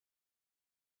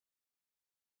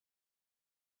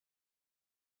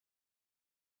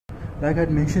Like I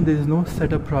had mentioned, there is no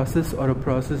setup process or a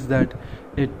process that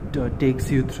it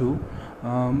takes you through,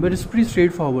 but it's pretty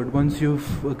straightforward. Once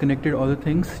you've connected all the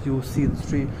things, you see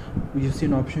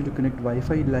an option to connect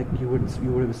Wi-Fi like you would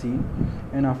have seen,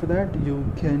 and after that you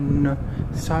can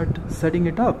start setting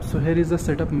it up. So here is the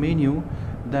setup menu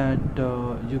that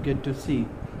you get to see.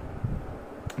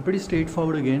 Pretty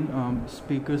straightforward again.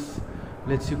 Speakers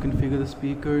lets you configure the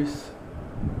speakers.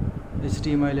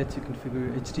 HDMI lets you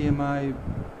configure HDMI.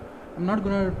 I'm not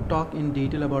gonna talk in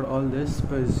detail about all this,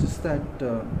 but it's just that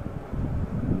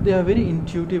they are very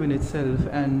intuitive in itself,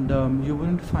 and you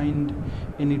wouldn't find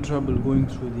any trouble going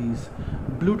through these.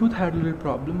 Bluetooth had a little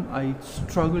problem. I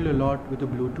struggled a lot with the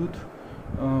Bluetooth.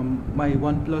 My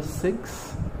OnePlus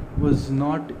 6 was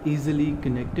not easily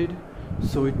connected,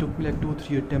 so it took me like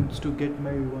 2-3 attempts to get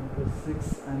my OnePlus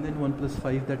 6 and then OnePlus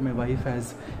 5 that my wife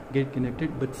has get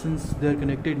connected. But since they're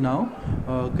connected now,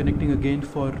 connecting again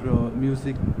for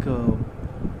music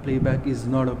playback is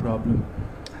not a problem.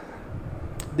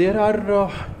 There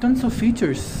are tons of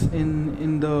features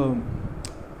in the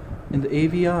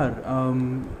AVR.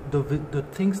 The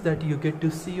things that you get to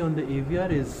see on the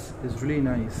AVR is really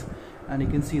nice, and you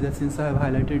can see that since I have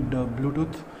highlighted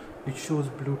Bluetooth, it shows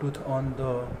Bluetooth on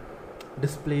the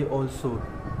display also.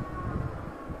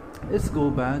 Let's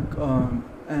go back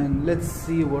and let's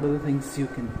see what are the things you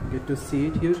can get to see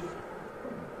it here.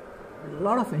 A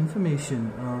lot of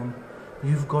information.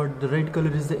 You've got the red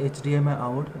color is the HDMI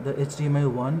out, the HDMI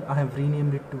 1, I have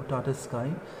renamed it to Tata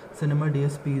Sky. Cinema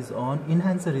DSP is on,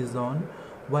 enhancer is on,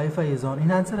 Wi-Fi is on.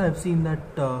 Enhancer, I have seen that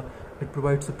it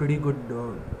provides a pretty good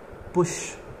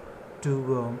push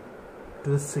to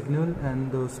the signal,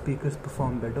 and the speakers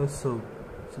perform better. So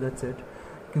that's it.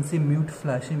 You can see mute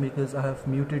flashing because I have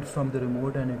muted from the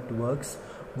remote and it works.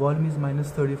 Volume is minus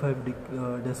 35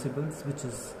 decibels, which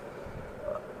is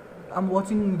I'm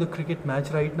watching the cricket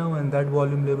match right now, and that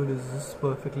volume level is just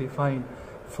perfectly fine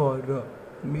for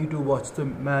me to watch the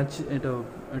match at an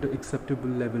acceptable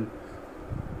level.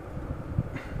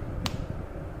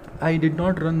 I did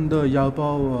not run the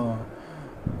Yamaha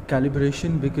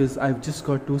calibration because I've just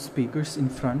got 2 speakers in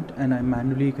front and I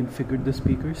manually configured the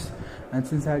speakers, and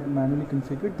since I had manually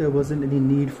configured, there wasn't any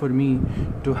need for me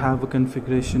to have a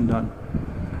configuration done.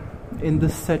 In the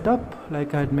setup,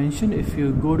 like I had mentioned, if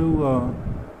you go to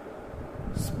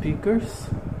speakers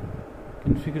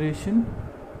configuration,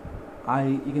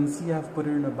 you can see I've put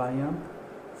it in a biamp.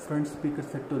 Front speaker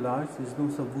set to large. There's no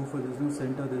subwoofer, there's no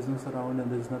center, there's no surround,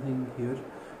 and there's nothing here.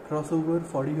 Crossover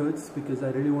 40 Hz because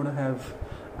I really want to have.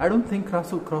 I don't think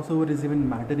crossover is even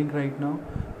mattering right now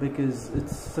because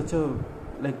it's such a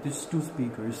there's 2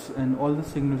 speakers and all the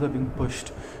signals are being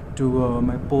pushed to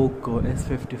my Poke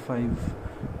S55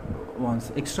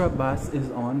 ones. Extra bass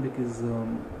is on because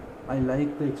I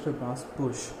like the extra bass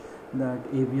push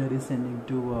that AVR is sending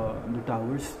to the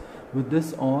towers. With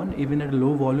this on, even at a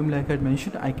low volume, like I had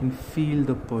mentioned, I can feel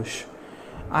the push.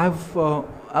 I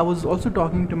was also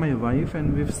talking to my wife,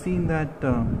 and we've seen that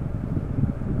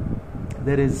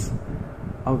there is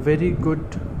a very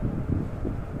good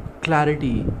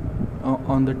clarity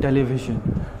on the television.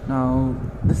 Now,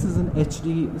 this is an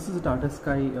HD. This is a Tata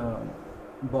Sky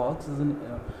box. This is an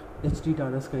HD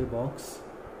Tata Sky box,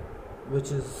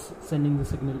 which is sending the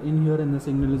signal in here, and the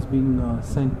signal is being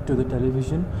sent to the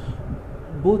television.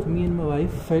 Both me and my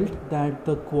wife felt that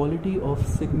the quality of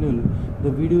signal,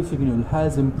 the video signal,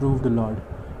 has improved a lot.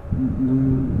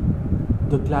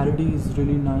 The clarity is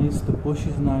really nice, the push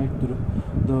is nice,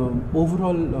 the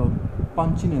overall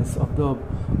punchiness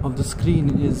of the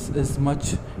screen is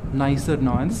much nicer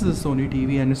now. And this is a Sony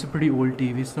TV, and it's a pretty old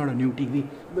TV, it's not a new TV,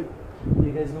 but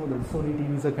you guys know that Sony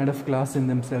TVs are kind of class in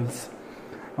themselves.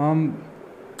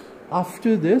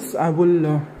 After this,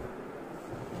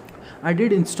 I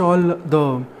did install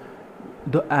the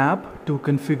app to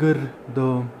configure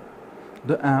the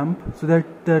amp, so that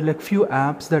there are like few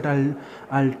apps that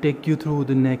I'll take you through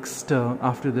the next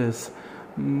after this.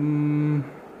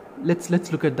 Let's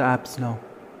look at the apps now.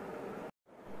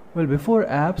 Well, before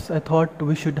apps, I thought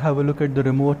we should have a look at the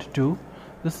remote too.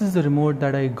 This is the remote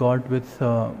that I got with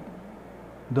the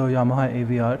Yamaha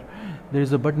AVR. There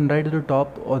is a button right at the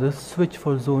top, or the switch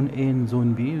for zone A and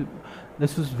zone B.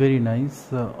 This was very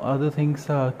nice. Other things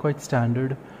are quite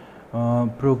standard.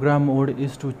 Program mode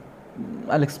is to,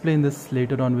 I'll explain this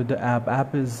later on with the app.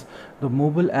 App is the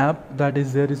mobile app that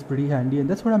is there is pretty handy, and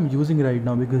that's what I'm using right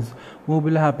now, because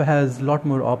mobile app has a lot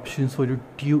more options for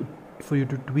you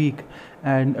to tweak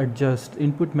and adjust.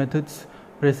 Input methods,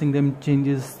 pressing them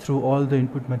changes through all the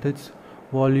input methods.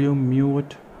 Volume,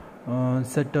 mute,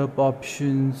 setup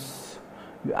options.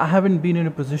 I haven't been in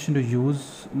a position to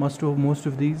use most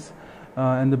of these,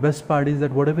 and the best part is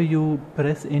that whatever you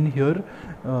press in here,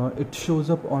 it shows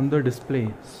up on the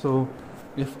display. So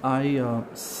if I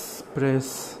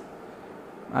press,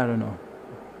 I don't know,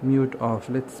 mute off,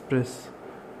 let's press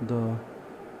the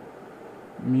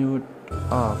mute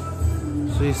off.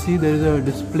 So you see there is a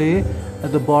display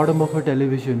at the bottom of a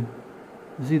television.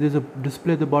 You see there's a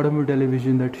display at the bottom of a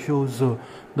television that shows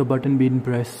the button being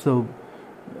pressed. So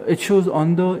it shows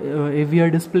on the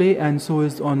AVR display, and so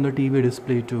is on the TV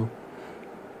display too.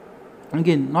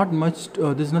 Again, not much,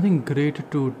 there's nothing great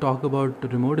to talk about the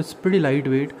remote. It's pretty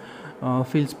lightweight,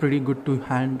 feels pretty good to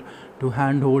hand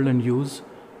hold and use.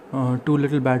 2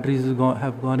 little batteries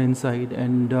have gone inside,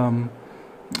 and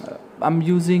I'm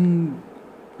using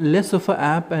less of a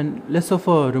app and less of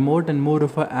a remote and more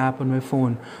of a app on my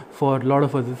phone for a lot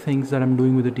of other things that I'm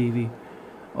doing with the TV,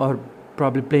 or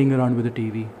probably playing around with the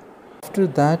TV. After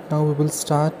that, now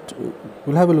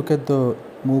we'll have a look at the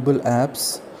mobile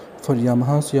apps for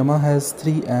Yamaha. So Yamaha has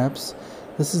 3 apps.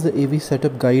 This is the AV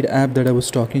setup guide app that I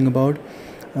was talking about.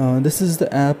 This is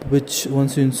the app which,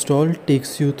 once you install,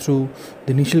 takes you through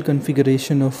the initial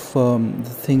configuration of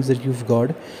the things that you've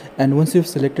got, and once you've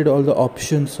selected all the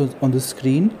options on the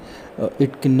screen,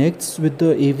 it connects with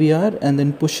the AVR and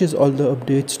then pushes all the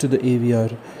updates to the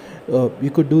AVR.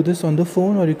 You could do this on the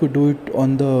phone, or you could do it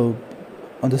on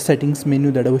the settings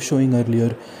menu that I was showing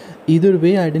earlier. Either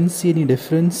way, I didn't see any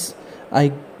difference.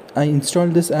 I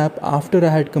installed this app after I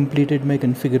had completed my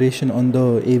configuration on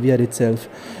the AVR itself.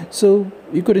 So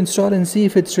you could install and see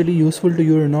if it's really useful to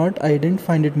you or not. I didn't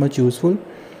find it much useful.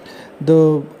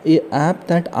 The app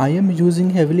that I am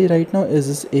using heavily right now is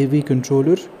this AV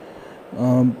controller.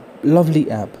 Lovely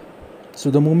app.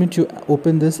 So the moment you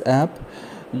open this app,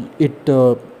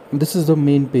 this is the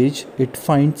main page. It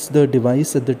finds the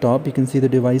device at the top. You can see the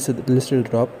device listed at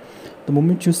the top. The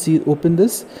moment you open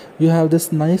this, you have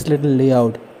this nice little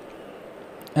layout.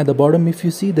 At the bottom, if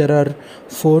you see, there are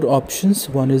 4 options.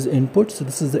 One is input. So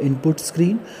this is the input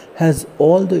screen, has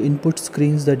all the input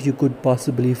screens that you could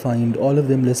possibly find, all of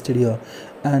them listed here.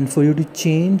 And for you to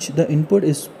change the input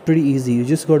is pretty easy. You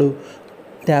just got to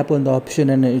tap on the option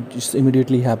and it just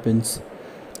immediately happens.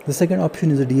 The second option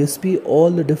is the DSP.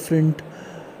 All the different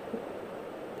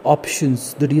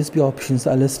options, the DSP options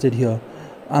are listed here.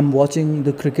 I'm watching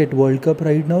the Cricket World Cup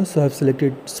right now, so I've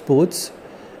selected sports.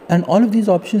 And all of these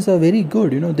options are very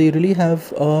good. They really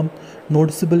have a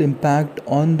noticeable impact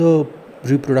on the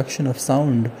reproduction of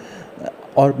sound,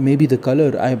 or maybe the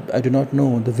color. I do not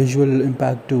know, the visual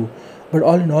impact too. But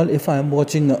all in all, if I'm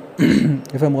watching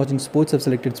sports, I've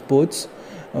selected sports.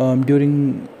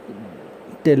 During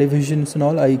televisions and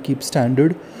all, I keep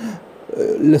standard.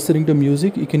 Listening to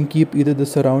music, you can keep either the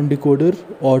surround decoder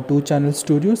or 2-channel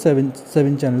stereo,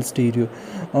 7-channel stereo.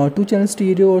 2-channel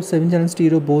stereo or 7-channel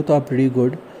stereo, both are pretty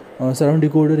good. Surround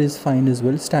decoder is fine as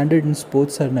well. Standard and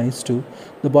sports are nice too.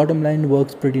 The bottom line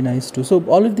works pretty nice too. So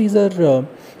all of these are,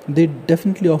 they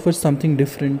definitely offer something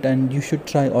different, and you should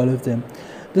try all of them.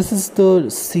 This is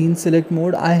the scene select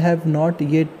mode. I have not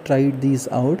yet tried these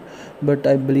out, but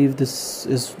I believe this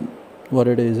is what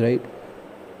it is, right?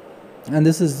 And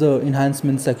this is the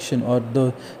enhancement section, or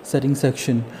the setting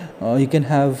section. You can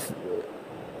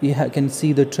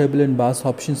see the treble and bass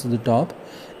options at the top.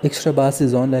 Extra bass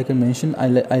is on, like I mentioned.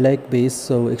 I like bass,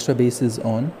 so extra bass is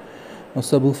on.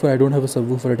 Subwoofer, I don't have a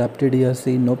subwoofer adapted here.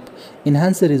 Say nope.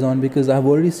 Enhancer is on because I've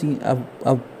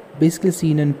basically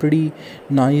seen a pretty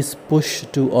nice push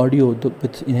to audio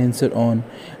with enhancer on.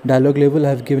 Dialogue level,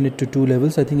 I've given it to 2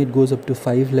 levels. I think it goes up to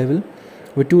 5 level.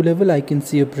 With 2 level, I can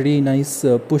see a pretty nice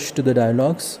push to the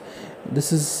dialogues.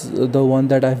 This is the one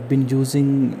that I've been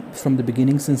using from the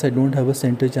beginning, since I don't have a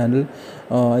center channel.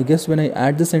 I guess when I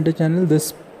add the center channel,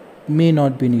 this may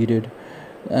not be needed.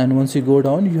 And once you go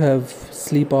down, you have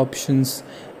sleep options,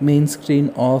 main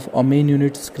screen off, or main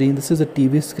unit screen. This is a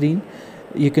TV screen.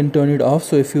 You can turn it off.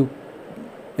 So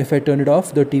if I turn it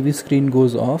off, the TV screen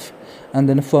goes off. And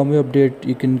then a firmware update,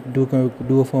 you can do a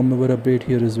firmware update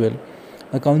here as well.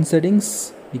 Account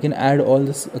settings, you can add all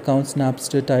this accounts: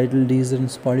 Napster, Tidal, Deezer, and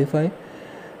Spotify.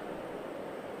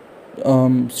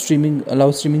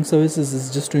 Allow streaming services is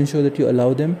just to ensure that you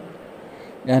allow them.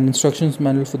 And instructions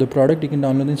manual for the product, you can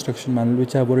download the instruction manual,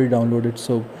 which I've already downloaded,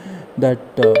 so that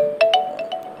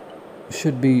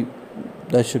should be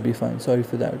fine. Sorry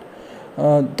for that.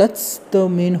 That's the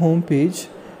main home page.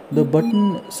 The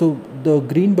button, so the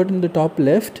green button in the top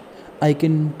left, I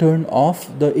can turn off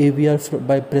the AVR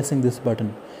by pressing this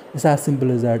button. It's as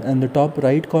simple as that. And the top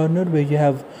right corner, where you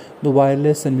have the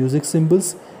wireless and music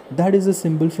symbols, that is a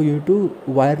symbol for you to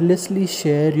wirelessly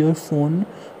share your phone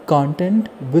content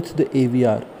with the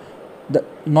AVR,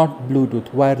 not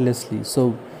Bluetooth, wirelessly.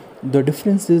 So The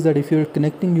difference is that if you're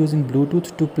connecting using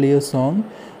Bluetooth to play a song,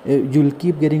 you'll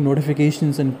keep getting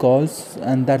notifications and calls,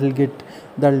 and that'll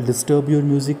disturb your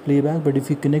music playback. But if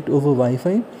you connect over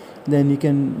Wi-Fi, then you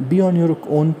can be on your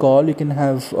own call. You can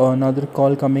have another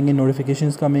call coming in,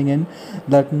 notifications coming in,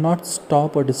 that not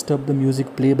stop or disturb the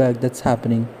music playback that's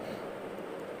happening.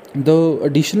 The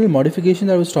additional modification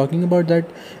that I was talking about, that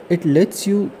it lets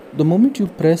you, the moment you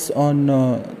press on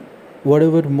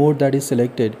whatever mode that is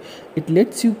selected, it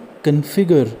lets you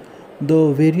configure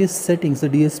the various settings, the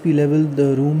DSP level,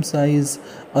 the room size,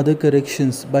 other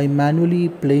corrections, by manually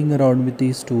playing around with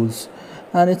these tools.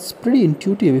 And it's pretty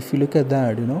intuitive if you look at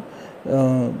that,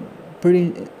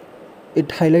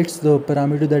 it highlights the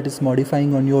parameter that is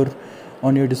modifying on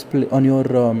your display, on your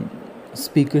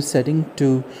speaker setting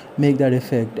to make that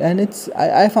effect. And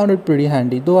I found it pretty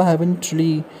handy, though I haven't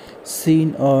really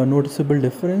seen a noticeable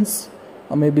difference.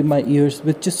 Or maybe my ears,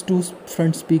 with just two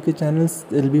front speaker channels,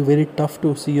 it'll be very tough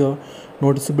to see a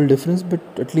noticeable difference, but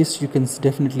at least you can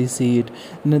definitely see it.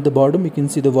 And at the bottom you can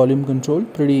see the volume control,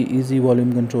 pretty easy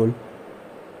volume control.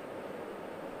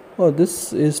 Oh,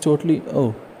 this is totally,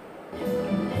 oh,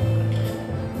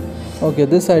 okay,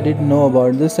 this I didn't know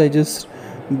about. This I just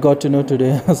got to know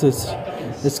today. So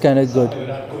it's kind of good.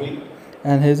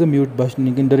 And here's a mute button,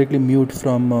 you can directly mute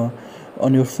from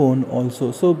on your phone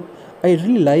also. So I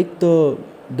really like the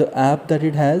app that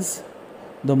it has,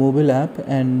 the mobile app,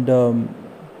 and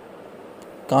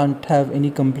can't have any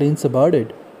complaints about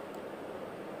it.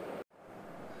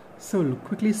 So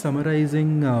quickly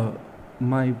summarizing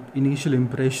my initial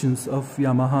impressions of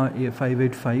Yamaha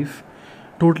A585,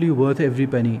 totally worth every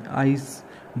penny. I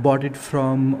bought it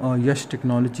from Yash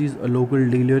Technologies, a local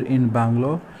dealer in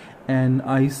Bangalore, and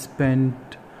I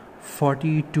spent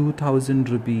 42,000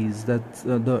 rupees. That's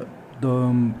the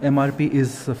MRP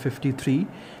is 53,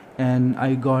 and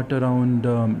I got around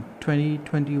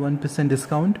 21%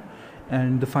 discount,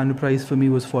 and the final price for me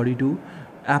was 42.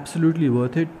 Absolutely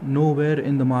worth it. Nowhere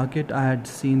in the market I had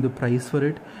seen the price for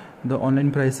it. The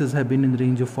online prices have been in the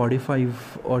range of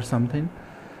 45 or something.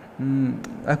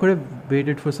 I could have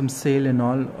waited for some sale and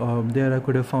all. There I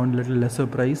could have found a little lesser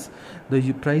price.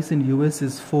 The price in US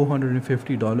is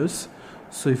 $450.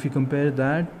 So if you compare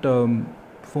that,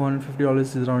 $450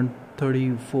 is around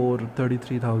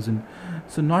 33,000.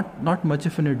 So not much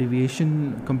of a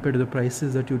deviation compared to the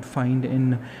prices that you'd find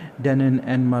in Denon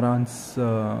and Marantz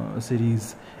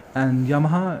series. And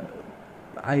Yamaha,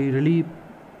 I really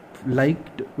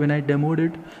liked when I demoed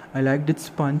it. I liked its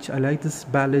punch, I liked this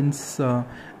balance,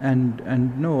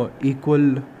 and no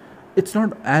equal. It's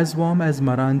not as warm as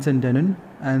Marantz and Denon,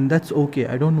 and that's okay.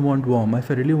 I don't want warm.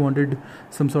 If I really wanted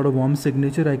some sort of warm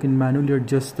signature, I can manually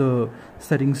adjust the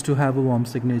settings to have a warm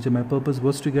signature. My purpose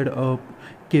was to get a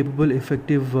capable,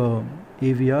 effective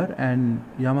AVR, and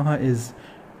Yamaha is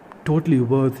totally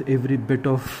worth every bit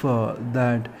of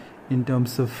that in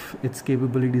terms of its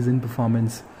capabilities and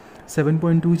performance.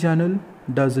 7.2 channel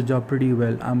does the job pretty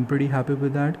well. I'm pretty happy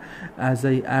with that. As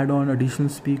I add on additional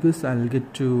speakers, I'll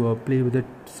get to play with it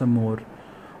some more.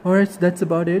 Alright, that's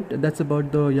about it. That's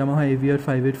about the Yamaha AVR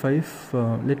 585.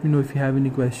 Let me know if you have any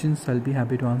questions. I'll be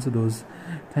happy to answer those.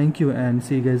 Thank you, and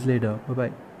see you guys later. Bye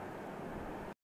bye.